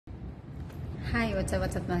Hi, what's up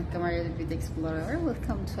mga Kamaria Beauty Explorer?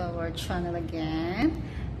 Welcome to our channel again.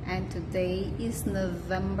 And today is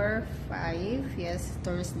November 5, yes,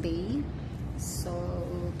 Thursday. So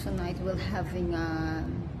tonight we're having a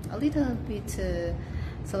little bit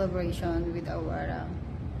celebration with our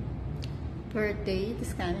birthday.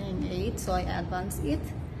 This coming 8, so I advance it.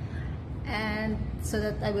 And so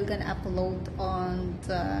that I will gonna upload on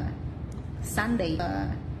the Sunday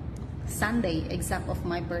exact of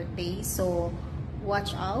my birthday, so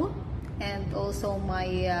watch out. And also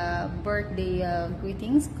my birthday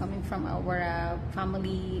greetings coming from our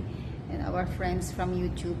family and our friends from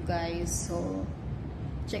YouTube, guys, so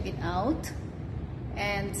check it out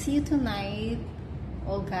and see you tonight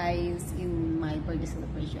all guys in my birthday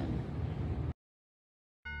celebration.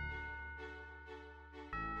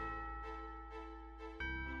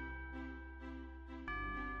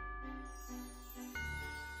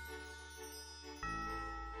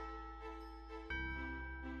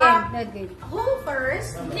 Who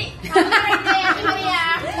first? Happy birthday, Ate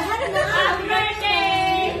Maria! Happy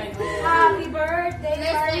birthday! Happy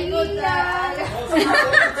birthday, Maria! Happy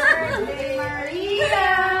birthday, Maria!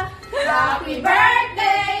 Happy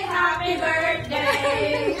birthday! Happy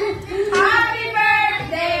birthday! Happy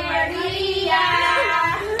birthday, Maria!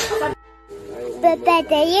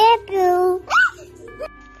 Birthday, April!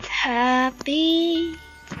 Happy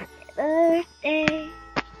birthday,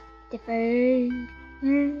 the first.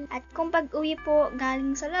 At kung pag-uwi po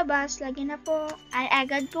galing sa labas, lagi na po ay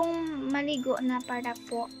agad pong maligo na para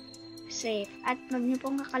po safe. At huwag niyo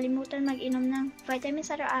pong kakalimutan mag-inom ng vitamins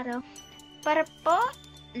araw-araw para po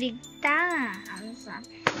ligtas.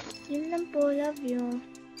 Yun lang po, love you.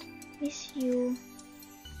 Miss you.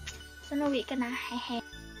 Sana uwi ka na, hehe.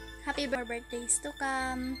 Happy birthdays to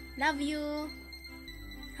come. Love you.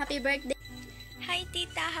 Happy birthday. Hi,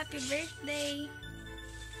 tita. Happy birthday.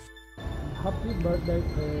 Happy birthday,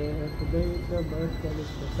 today is your birthday,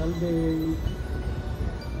 special day.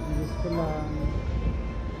 Wish ko lang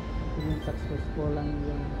maging successful ang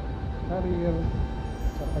iyong career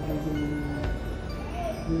sa pagiging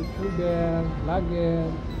YouTuber, vlogger,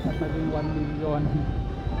 at maging 1 million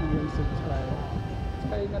ang iyong subscriber.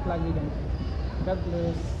 Saka ingat lagi din. God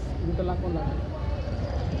bless. Dito lang ko lang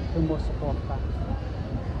sumusuporta.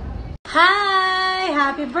 Hi!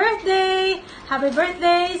 Happy birthday! Happy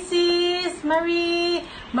birthday, sis Marie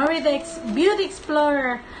the Beauty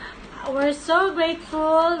Explorer. We're so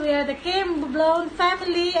grateful. We are the Kim Blown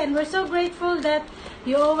family, and we're so grateful that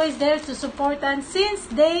you always there to support us since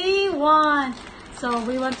day one. So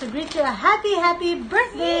we want to greet you a happy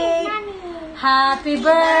birthday! Happy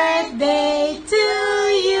birthday to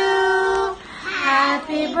you!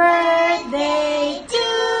 Happy birthday to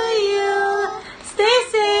you! Stay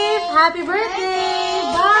safe! Happy birthday!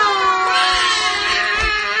 Bye!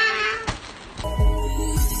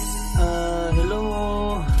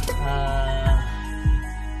 Hello!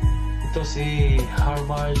 Ito si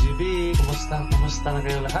Harmar GB. Kumusta na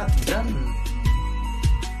kayo lahat dyan?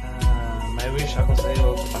 May wish ako sa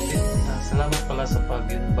iyo, kapatid. Salamat pala sa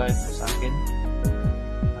pag-invite mo sa akin.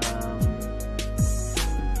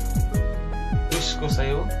 Wish ko sa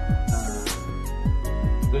iyo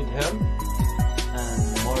good health and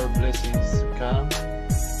more blessings to come.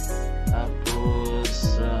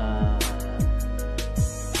 Tapos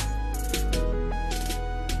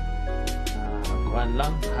kuhan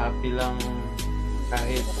lang, happy lang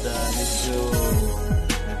kahit medyo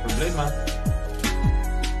may problema,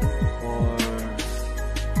 or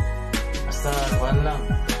basta kuhan lang,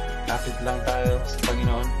 kapit lang tayo sa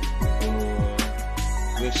Panginoon. So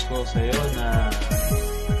wish ko sa iyo na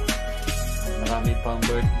marami pang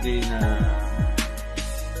birthday na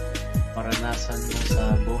maranasan mo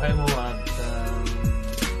sa buhay mo, at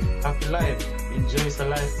happy life, enjoy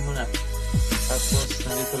sa life muna. Tapos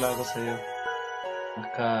nandito lang ako sa iyo,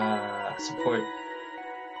 maka-support.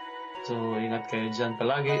 So ingat kayo dyan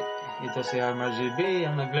palagi. Ito si Harmar GB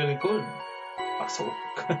ang naglilingkod. Pasok.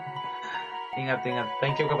 Ingat.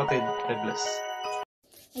 Thank you, kapatid. God bless.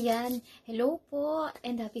 Ayan, hello po,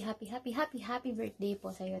 and happy birthday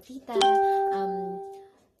po sa iyo, tita.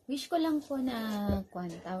 Wish ko lang po na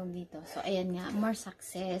tawag dito. So, ayan nga, more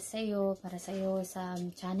success sa iyo, para sa iyo, sa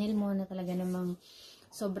channel mo na talaga namang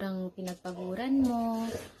sobrang pinagpaguran mo.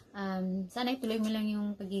 Sana ituloy mo lang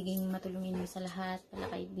yung pagiging matulungin mo sa lahat,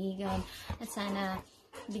 pala kaibigan. At sana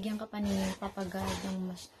bigyan ka pa ni Papa God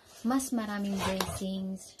ng mas maraming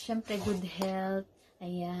blessings. Syempre, good health.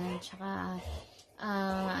 Ayan, tsaka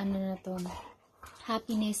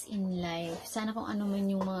happiness in life. Sana kung ano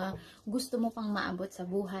man yung mga gusto mo pang maabot sa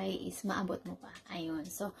buhay is maabot mo pa. Ayun.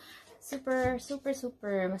 So, super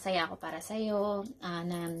masaya ako para sa'yo,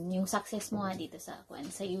 na yung success mo nga dito sa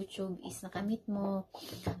YouTube is nakamit mo.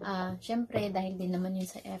 Syempre, dahil din naman yun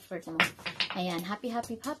sa effort mo. Ayan, happy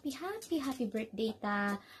birthday,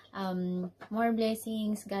 ta. More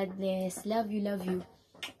blessings, God bless. Love you, love you.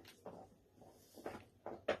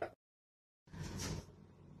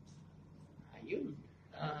 Ayun.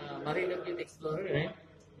 Marina Beauty Explorer,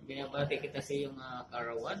 binabati kita sa iyong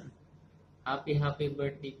karawan. Happy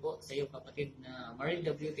birthday po sa iyong kapatid na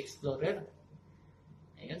Marina Beauty Explorer.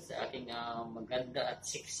 Ayun, sa aking maganda at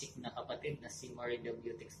siksik na kapatid na si Marina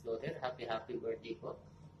Beauty Explorer. Happy birthday po.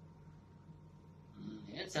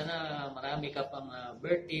 Ayun, sana marami ka pang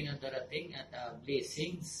birthday na darating at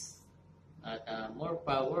blessings at more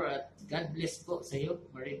power at God bless po sa iyo,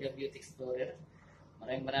 Marina Beauty Explorer.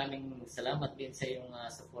 Maraming salamat din sa iyong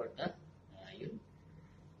suporta. Ayun.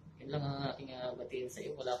 Yun lang ang aking batiin sa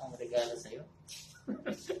iyo. Wala akong regalo sa iyo.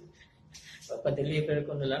 Papadeliver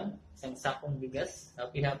ko na lang isang sakong bigas.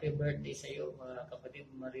 Happy birthday sa iyo, mga kapatid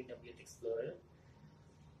Marina Beauty Explorer.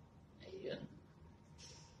 Ayun.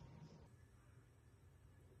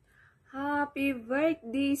 Happy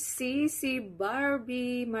birthday, Sisi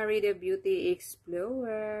Barbie, Marina Beauty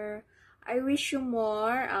Explorer. I wish you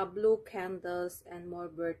more blue candles and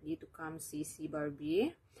more birthday to come, Sisi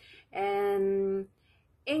Barbie. And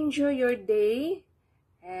enjoy your day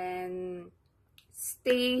and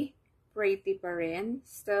stay pretty pa rin.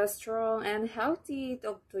 Stay strong and healthy.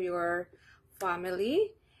 Talk to your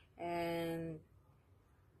family. And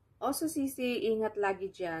also, Sisi, ingat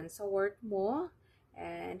lagi dyan sa work mo.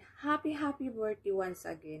 And happy birthday once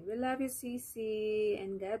again. We love you, Sisi,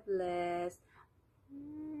 and God bless.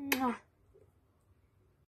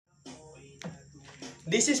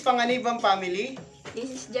 This is Panganiban family.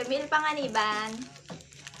 This is Jamil Panganiban.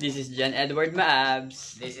 This is John Edward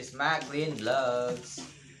Maabs. This is Maclean Vlogs.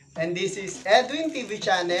 And this is Edwin TV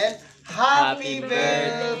Channel. Happy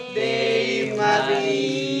birthday,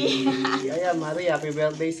 Marie! Ayan, Marie, happy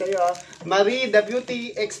birthday sa'yo. Marie, the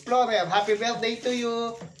Beauty Explorer, happy birthday to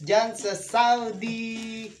you dyan sa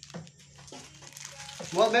Saudi.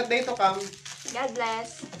 More birthday to come. God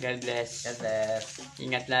bless. God bless. God bless.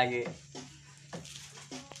 Ingat lagi.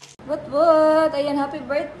 What? Ayan, happy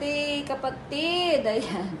birthday, kapatid.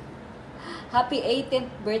 Ayan. Happy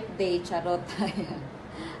 18th birthday, charot. Ayan.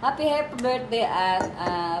 Happy birthday at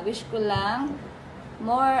wish ko lang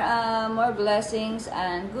more blessings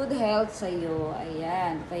and good health sa iyo.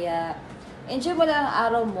 Ayan. Kaya enjoy mo lang ang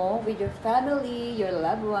araw mo with your family, your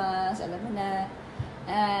loved ones, alam mo na.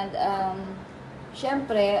 And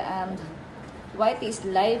syempre, YT is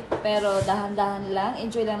life, pero dahan-dahan lang.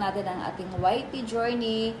 Enjoy lang natin ang ating YT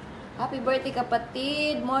journey. Happy birthday,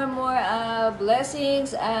 kapatid. More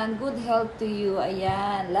blessings and good health to you.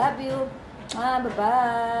 Ayan. Love you.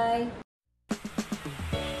 Bye-bye.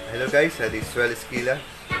 Hello guys, this is Suel Esquila.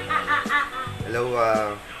 Hello,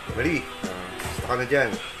 Marie. Gusto ka na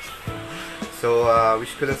dyan. So,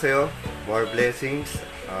 wish ko lang sa'yo more blessings,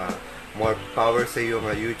 more power sa iyong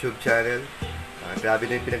YouTube channel.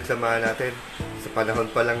 Grabe na yung pinagsamahan natin. Sa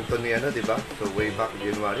panahon pa lang to ni di ba? So, way back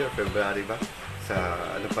January or February ba? Sa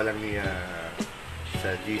ano pa lang ni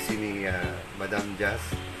sa GC ni Madam Jazz.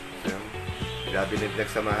 So, grabe na yung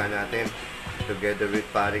pinagsamahan natin. Together with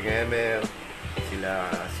Paring Emel, sila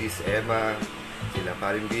Sis Emma, sila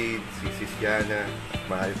Paring Bid, si Sis Yana, at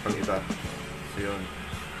marami pang iba. So, yun.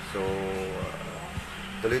 So,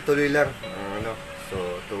 tuloy-tuloy lang. So,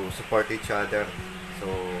 to support each other. So,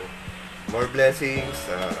 more blessings.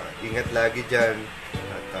 Ingat lagi dyan.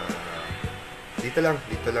 At dito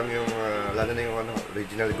lang yung lalo na yung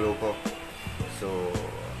original grupo. So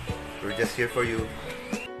we're just here for you.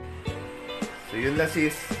 So yun lang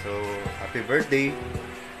sis. So happy birthday.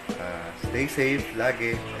 Stay safe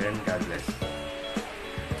lagi and God bless.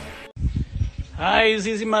 Hi,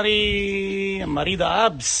 Sisi Marie the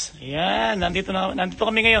Abs. Ayan, nandito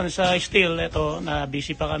kami ngayon sa Still. Ito, na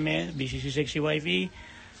busy pa kami. Busy si Sexy Wifey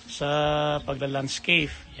sa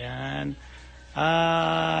pagla-landscape. Yan.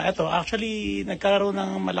 Ito, actually, nagkaroon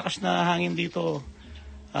ng malakas na hangin dito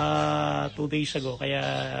 2 days ago. Kaya,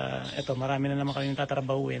 ito, marami na naman kami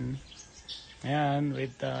tatrabahuin. Ayan,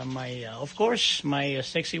 with of course, my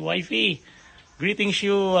sexy wifey. Greetings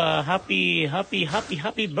you, happy birthday!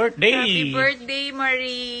 Happy birthday,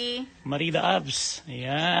 Marie! Marie the Abs.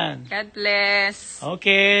 Ayan. God bless.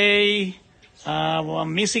 Okay.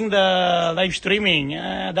 I'm missing the live streaming.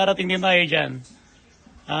 Darating din tayo dyan.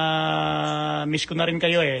 Miss ko na rin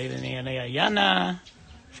kayo Yana,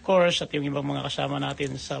 of course, at yung ibang mga kasama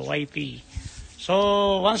natin sa YT.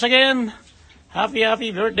 So, once again,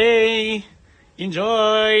 happy birthday!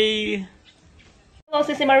 Enjoy! Hello,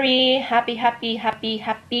 Sisi Marie. Happy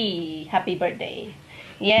birthday.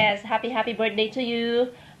 Yes, happy birthday to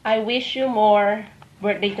you. I wish you more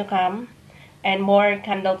birthday to come and more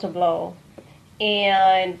candle to blow.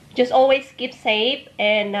 And just always keep safe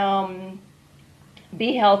and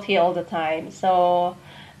be healthy all the time. So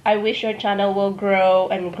I wish your channel will grow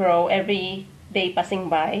and grow every day passing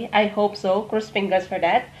by. I hope so. Cross fingers for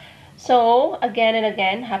that. So again and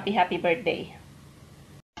again, happy birthday.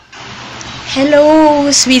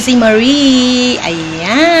 Hello, Sweezy Marie!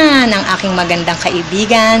 Ayan, ang aking magandang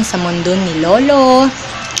kaibigan sa mundo ni Lolo.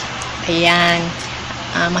 Ayan,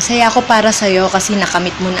 masaya ako para sa'yo kasi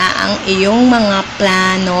nakamit mo na ang iyong mga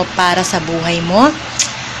plano para sa buhay mo.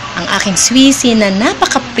 Ang aking Sweezy na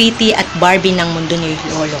napaka-pretty at Barbie ng mundo ni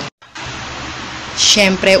Lolo.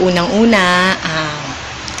 Siyempre, unang-una,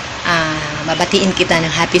 babatiin kita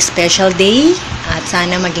ng happy special day at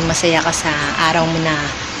sana maging masaya ka sa araw mo na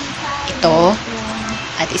ito.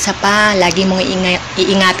 At isa pa, lagi mong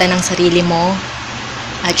iingatan ang sarili mo.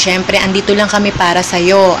 At syempre, andito lang kami para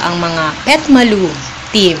sa'yo, ang mga Pet Malu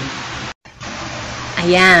team.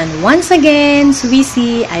 Ayan, once again,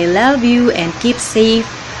 Sweezy, I love you and keep safe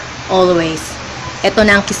always. Ito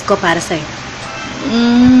na ang kiss ko para sa'yo.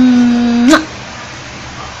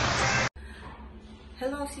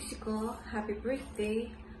 Hello, Sisi ko. Happy birthday.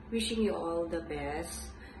 Wishing you all the best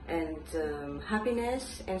and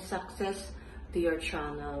happiness and success to your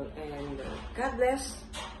channel. And God bless.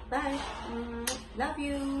 Bye. Love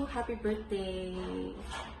you. Happy birthday.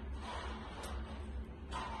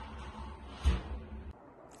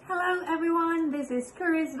 Hello everyone, this is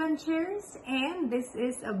Charis Ventures and this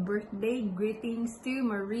is a birthday greetings to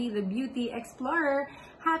Marie the Beauty Explorer.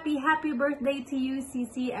 Happy birthday to you,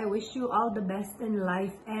 Sisi. I wish you all the best in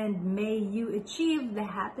life and may you achieve the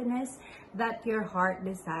happiness that your heart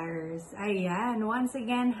desires. Ayan, once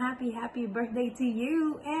again, happy birthday to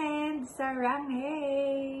you and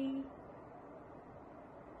saranghe!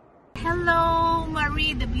 Hello,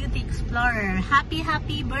 Marie the Beauty Explorer. Happy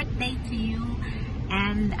birthday to you.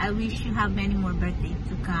 And I wish you have many more birthdays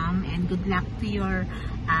to come and good luck to your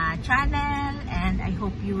channel, and I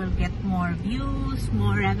hope you will get more views,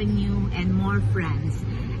 more revenue, and more friends.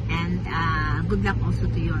 And good luck also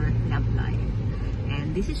to your love life.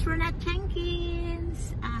 And this is Ronette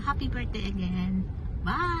Jenkins. Happy birthday again.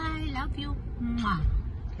 Bye. Love you. Mwah.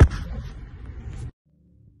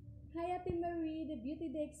 Hi Ate Marie, the Beauty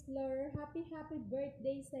the Explorer. Happy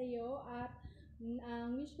birthday sa'yo at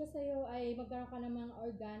ang wish ko sa'yo ay magkaroon ka ng mga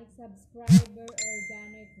organic subscriber,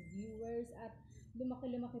 organic viewers, at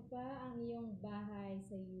lumaki-lumaki pa ang iyong bahay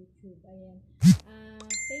sa YouTube. Ayan.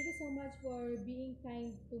 Thank you so much for being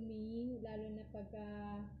kind to me, lalo na pagka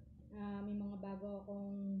may mga bago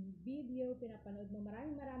akong video, pinapanood mo.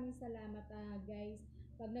 Maraming salamat guys.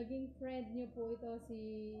 Pag naging friend nyo po ito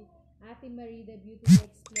si Ate Marie the Beauty the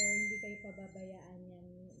Explorer, hindi kayo pababayaan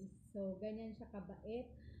yan. So, ganyan siya kabait.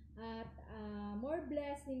 At more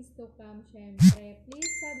blessings to come, syempre.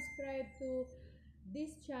 Please subscribe to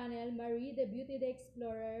this channel, Marie the Beauty the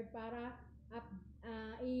Explorer, para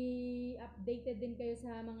i-updated din kayo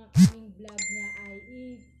sa mga coming vlog niya. Ay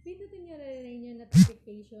pindutin nyo na rin yung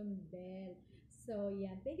notification bell. So,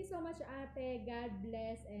 yan. Thank you so much, ate. God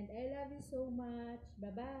bless and I love you so much.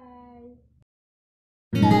 Bye-bye!